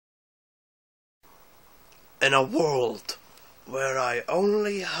in a world where I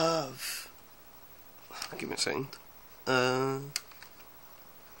only have... Give me a second. And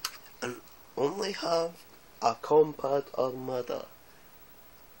only have a Compad Armada.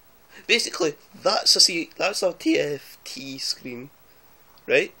 Basically, that's a TFT screen,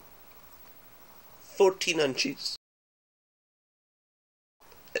 right? 14 inches.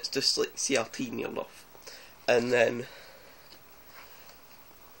 It's just like CRT near enough. And then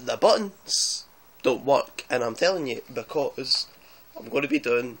the buttons don't work, and I'm telling you because I'm going to be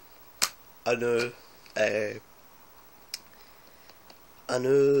doing a new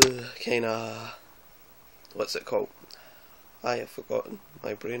kind of, what's it called? I have forgotten.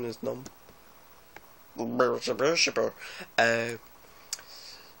 My brain is numb. I'm going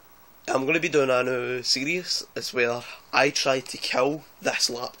to be doing a new series. It's where I try to kill this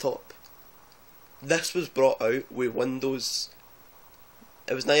laptop. This was brought out with Windows.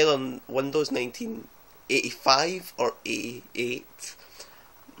 It was neither on Windows 1985 or 88.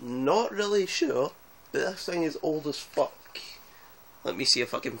 Not really sure, but this thing is old as fuck. Let me see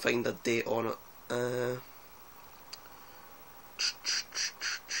if I can find a date on it.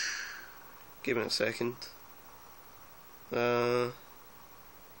 Give me a second. We're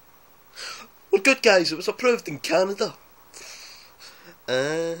good, guys. It was approved in Canada.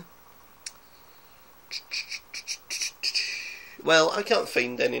 Well, I can't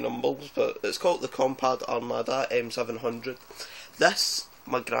find any numbers, but it's called the Compad Armada M700. This,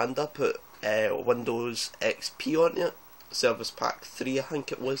 my granda put Windows XP on it, Service Pack 3 I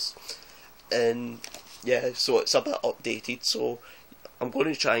think it was, and yeah, so it's a bit updated, so I'm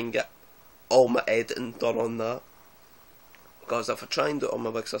going to try and get all my editing done on that, because if I try and do it on my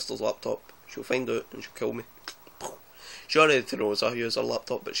big sister's laptop, she'll find out and she'll kill me. She already knows I use her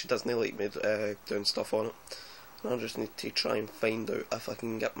laptop, but she doesn't like me doing stuff on it. I just need to try and find out if I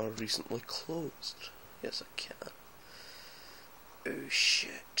can get my recently closed. Yes, I can. Oh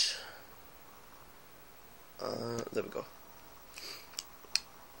shit. There we go.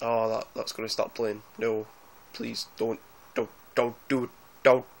 Oh, that's going to start playing. No, please don't do it. Don't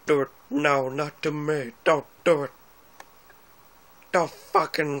do it. No, not to me. Don't do it. Don't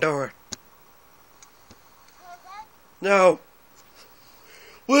fucking do it. No.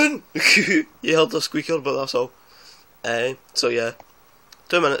 When? You heard the squeaker, but that's all. So yeah,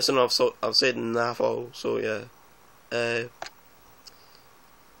 2 minutes and I've said enough all. So yeah.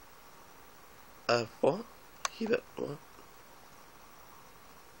 What? Keep it. What?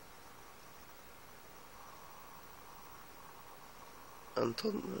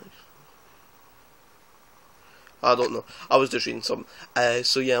 I don't know. I was just reading something.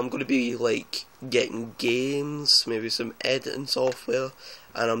 So yeah, I'm going to be like getting games, maybe some editing software,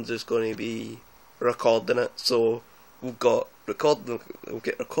 and I'm just going to be recording it. So we'll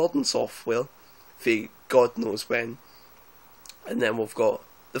get recording software for God knows when, and then we've got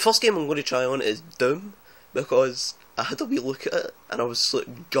the first game I'm going to try on is Doom, because I had a wee look at it and I was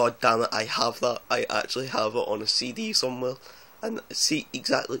like, God damn it, I have that. I actually have it on a CD somewhere. And see,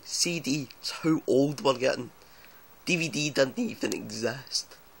 exactly, CD is how old we're getting. DVD didn't even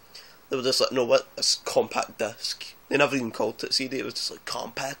exist. They were just like, no, what? It's compact disc. They never even called it CD. It was just like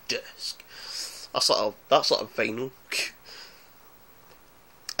compact disc. That's like a vinyl.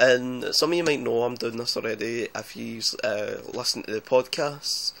 And some of you might know I'm doing this already if you listen to the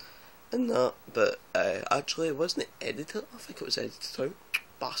podcasts and that. But actually, it wasn't edited. I think it was edited out.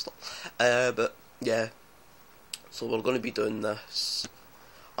 Bastard. But yeah. So we're going to be doing this.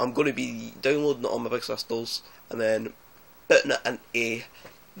 I'm going to be downloading it on my big sister's and then putting it into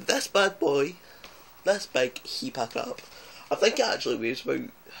this bad boy, this big heap of crap. I think it actually weighs about,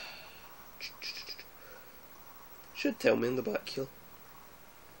 should tell me in the back here.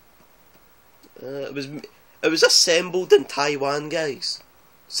 It was assembled in Taiwan, guys.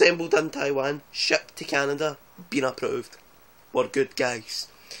 Assembled in Taiwan, shipped to Canada, been approved. We're good, guys.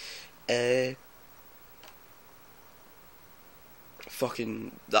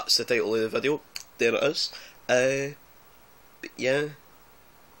 Fucking, that's the title of the video. There it is. But yeah,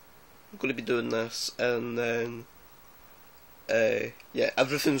 I'm going to be doing this, and then yeah,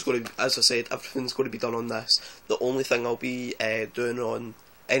 everything's going to, as I said, everything's going to be done on this. The only thing I'll be doing on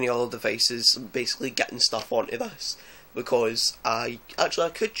any other devices, basically getting stuff onto this, because I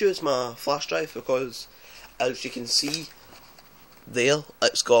could use my flash drive, because as you can see there,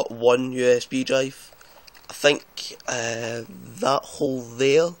 it's got one USB drive. I think that hole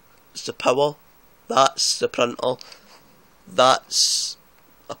there is the power, that's the printer, that's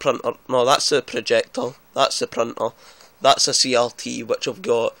a printer, no, that's the projector, that's the printer, that's a CRT which I've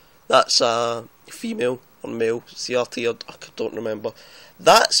got, that's a female or male CRT, I don't remember,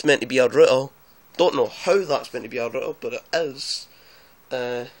 that's meant to be a router, Don't know how that's meant to be a router, but it is.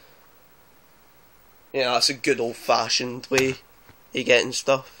 Yeah, that's a good old fashioned way of getting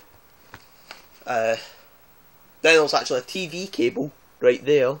stuff. Then there's actually a TV cable right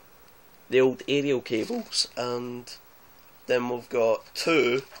there, the old aerial cables, and then we've got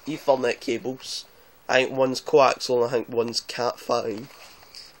two Ethernet cables. I think one's coaxial and I think one's Cat5.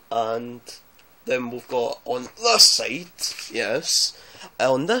 And then we've got on this side, yes,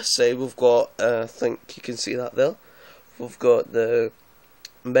 on this side we've got, I think you can see that there, we've got the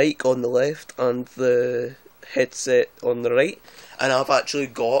mic on the left and the headset on the right, and I've actually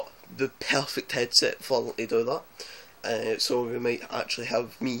got the perfect headset for to do that. So we might actually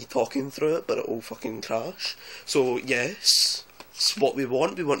have me talking through it, but it will fucking crash. So yes, it's what we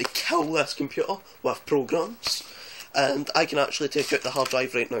want. We want to kill this computer with programs, and I can actually take out the hard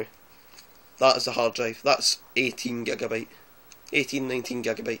drive right now. That is the hard drive. That's 18 gigabyte, 19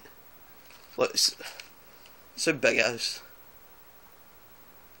 gigabyte. Let's see how big it is.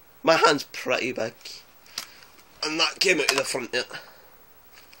 My hand's pretty big, and that came out of the front yet.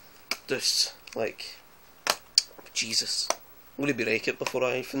 Just like, Jesus, I'm gonna break it before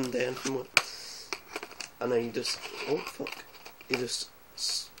I even do anything with it. And then you just, oh fuck, you just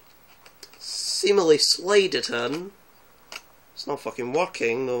seemingly slide it in. It's not fucking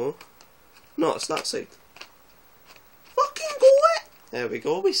working, no. No, it's that side. Fucking go it! There we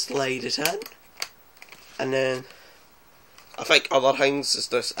go, we slide it in. And then, I think other things is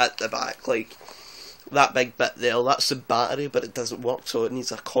just at the back, like, that big bit there, that's the battery, but it doesn't work, so it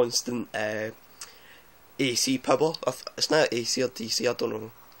needs a constant AC power. It's not AC or DC, I don't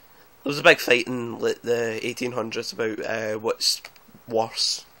know. There was a big fight in like, the 1800s about what's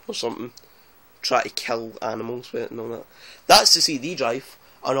worse or something. Try to kill animals with it and all that. That's the CD drive,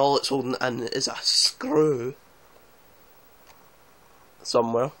 and all it's holding in is a screw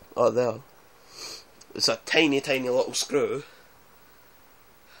somewhere. Oh, there. It's a tiny, tiny little screw,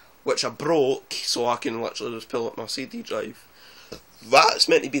 which I broke, so I can literally just pull up my CD drive. That's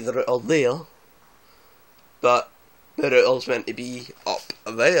meant to be the router there, but the router's meant to be up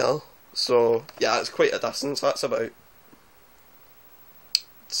there, so yeah, it's quite a distance. That's about,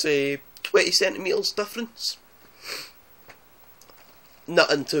 say, 20 centimetres difference.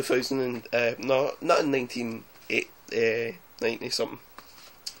 Not in 2000 and, no, not in 1990 something.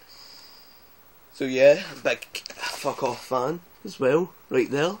 So yeah, big fuck off fan as well, right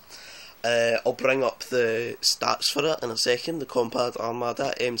there. I'll bring up the stats for it in a second. The Compad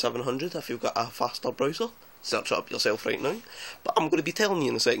Armada M700, if you've got a faster browser, search it up yourself right now. But I'm going to be telling you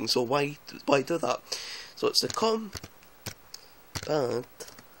in a second, so why do that? So it's the Compad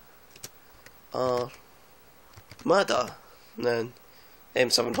Armada, and then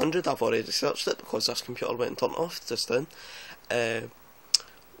M700, I've already searched it because this computer went and turned off just then.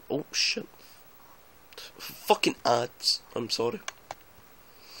 Oh shit. Fucking ads, I'm sorry.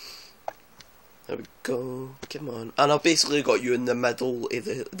 There we go, come on. And I've basically got you in the middle of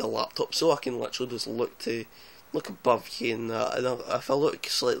the laptop, so I can literally just look above you and that. And if I look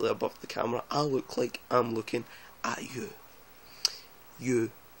slightly above the camera, I look like I'm looking at you.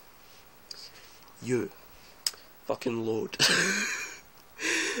 You. Fucking load.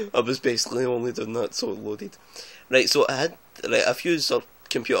 I was basically only doing that so it loaded. Right, so I had a few sort of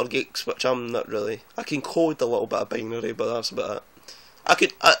computer geeks, which I'm not really. I can code a little bit of binary, but that's about it. I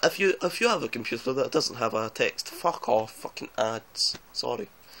could, if you have a computer that doesn't have a text, fuck off, fucking ads. Sorry.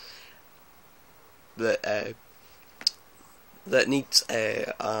 That needs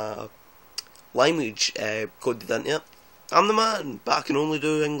a language coded into it. I'm the man, but I can only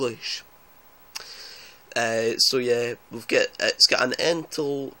do English. So yeah, it's got an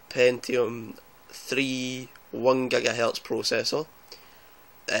Intel Pentium 3 1 GHz processor.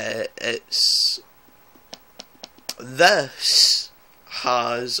 This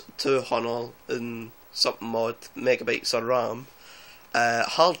has 200 and something odd megabytes of RAM.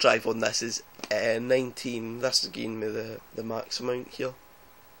 Hard drive on this is 19. This is giving me the max amount here.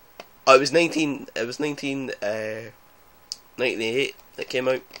 Oh, it was 1998 it came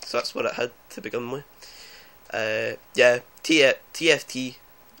out, so that's what it had to begin with. Yeah, TFT.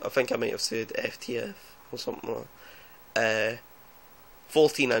 I think I might have said FTF or something like that.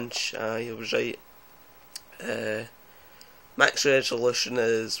 14-inch. You was right. Max resolution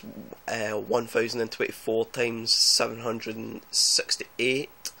is 1024 times 768.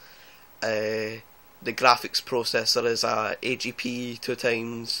 The graphics processor is a AGP 2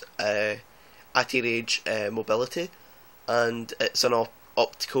 times Anti-Rage Mobility, and it's an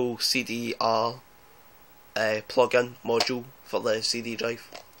optical CDR plug-in module for the CD drive.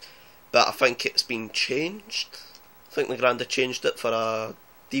 But I think it's been changed. I think the Granda changed it for a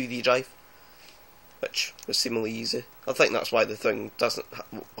DVD drive. which was seemingly easy. I think that's why the thing doesn't.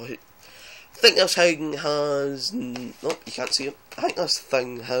 I think this thing has. Nope, you can't see it. I think this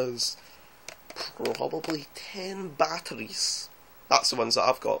thing has probably 10 batteries. That's the ones that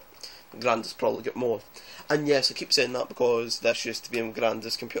I've got. My granddad's probably got more. And yes, I keep saying that because this used to be my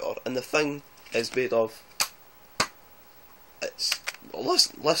granddad's computer, and the thing is made of. It's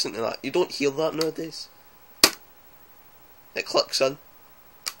listen to that. You don't hear that nowadays. It clicks in.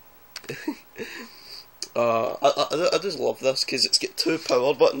 I just love this because it's got 2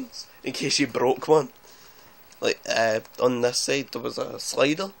 power buttons in case you broke one. Like on this side there was a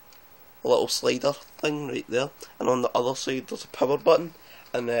slider, a little slider thing right there, and on the other side there's a power button,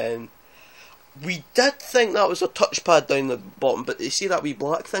 and then we did think that was a touchpad down the bottom, but you see that wee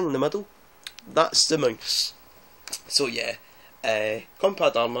black thing in the middle? That's the mouse. So yeah,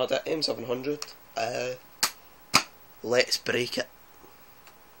 Compad Armada M700. Let's break it.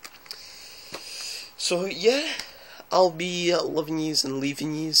 So yeah, I'll be loving yous and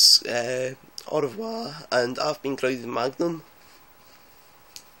leaving yous. Au revoir, and I've been Crowded Magnum.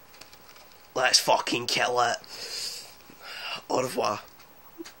 Let's fucking kill it. Au revoir.